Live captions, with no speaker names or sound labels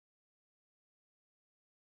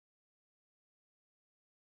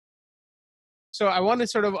So I want to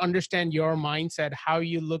sort of understand your mindset, how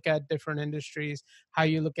you look at different industries, how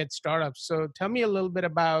you look at startups. So tell me a little bit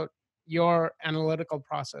about your analytical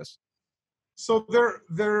process. So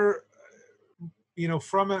there,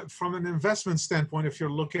 from an investment standpoint, if you're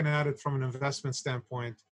looking at it from an investment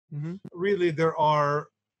standpoint, Mm-hmm. really there are,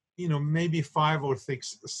 maybe five or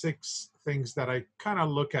six things that I kind of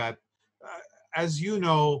look at. As you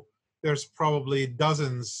know, there's probably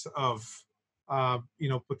dozens of,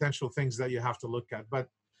 potential things that you have to look at. But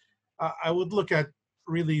I would look at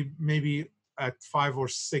really maybe at five or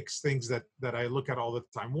six things that I look at all the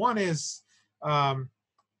time. One is, um,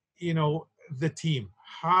 the team.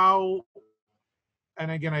 How,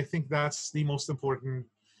 and again, I think that's the most important.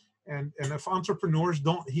 And if entrepreneurs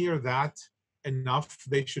don't hear that enough,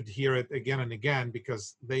 they should hear it again and again,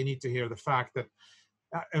 because they need to hear the fact that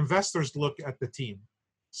investors look at the team.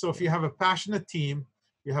 So if you have a passionate team,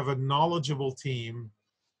 you have a knowledgeable team,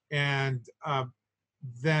 and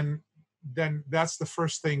then that's the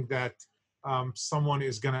first thing that someone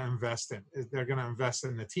is going to invest in. Is they're going to invest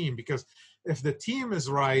in the team, because if the team is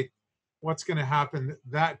right, what's going to happen?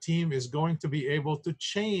 That team is going to be able to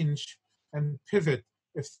change and pivot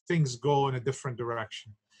if things go in a different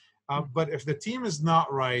direction. But if the team is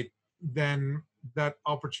not right, then that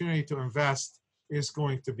opportunity to invest is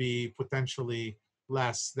going to be potentially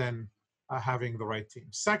less than having the right team.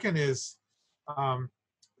 Second is,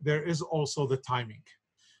 there is also the timing.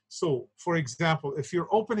 So, for example, if you're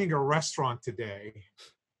opening a restaurant today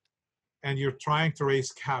and you're trying to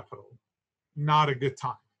raise capital, not a good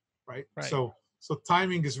time, right? Right. So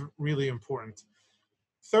timing is really important.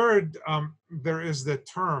 Third, there is the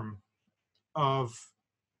term of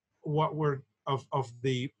what we're of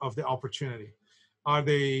the opportunity. Are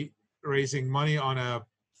they raising money on a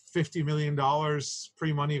 $50 million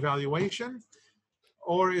pre-money valuation,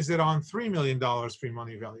 or is it on $3 million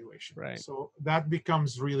pre-money valuation? Right. So that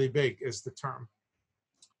becomes really big, is the term.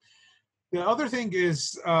 The other thing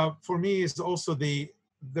is, for me, is also the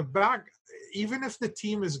back. Even if the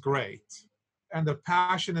team is great and the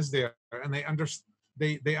passion is there and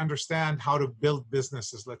they understand how to build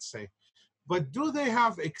businesses, let's say, but do they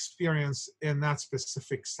have experience in that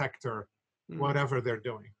specific sector, whatever they're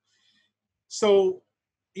doing? So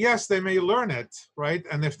yes, they may learn it, right?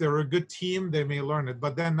 And if they're a good team, they may learn it,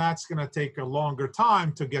 but then that's going to take a longer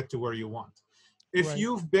time to get to where you want. If Right.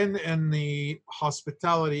 you've been in the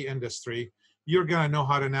hospitality industry, you're going to know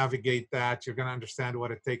how to navigate that. You're going to understand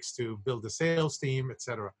what it takes to build a sales team,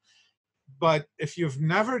 etc. But if you've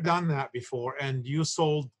never done that before and you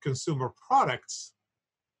sold consumer products,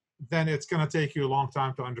 then it's going to take you a long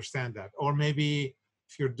time to understand that. Or maybe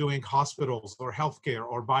if you're doing hospitals or healthcare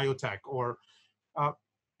or biotech, or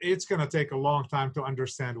it's going to take a long time to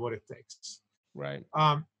understand what it takes. Right.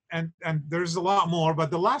 And there's a lot more,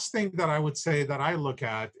 but the last thing that I would say that I look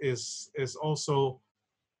at is also,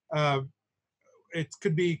 it's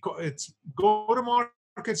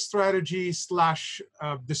go-to-market strategy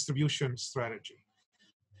 / distribution strategy.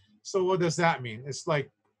 So what does that mean? It's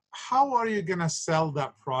like, how are you going to sell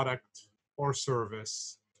that product or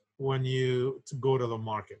service when you go to the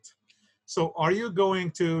market? So are you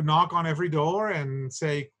going to knock on every door and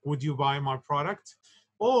say, would you buy my product?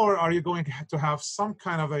 Or are you going to have some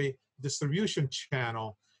kind of a distribution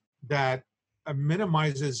channel that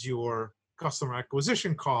minimizes your customer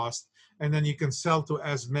acquisition cost, and then you can sell to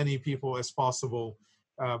as many people as possible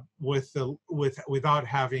without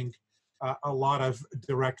having a lot of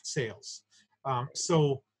direct sales?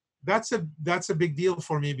 So that's a big deal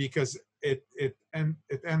for me, because it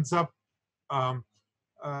ends up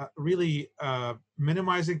really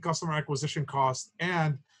minimizing customer acquisition cost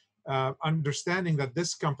and understanding that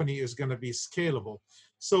this company is going to be scalable.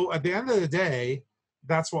 So at the end of the day,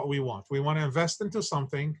 that's what we want. We want to invest into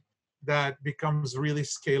something that becomes really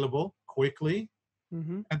scalable quickly,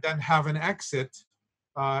 and then have an exit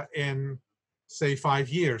in, say, 5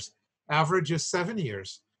 years. Average is 7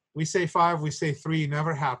 years. We say 5, we say 3,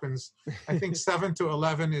 never happens. I think 7 to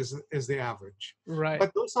 11 is the average. Right.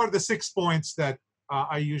 But those are the 6 points that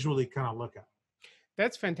I usually kind of look at.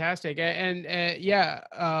 That's fantastic. And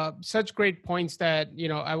such great points that,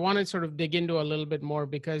 I want to sort of dig into a little bit more,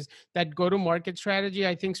 because that go-to-market strategy,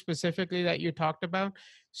 I think specifically that you talked about,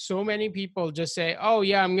 so many people just say, oh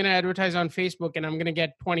yeah, I'm going to advertise on Facebook and I'm going to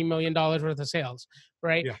get $20 million worth of sales,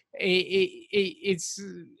 right? Yeah.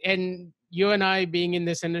 And you and I being in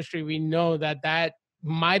this industry, we know that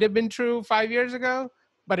might have been true 5 years ago,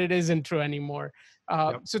 but it isn't true anymore.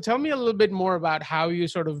 Yep. So tell me a little bit more about how you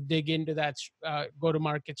sort of dig into that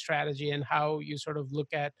go-to-market strategy, and how you sort of look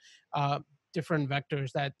at different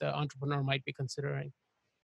vectors that the entrepreneur might be considering.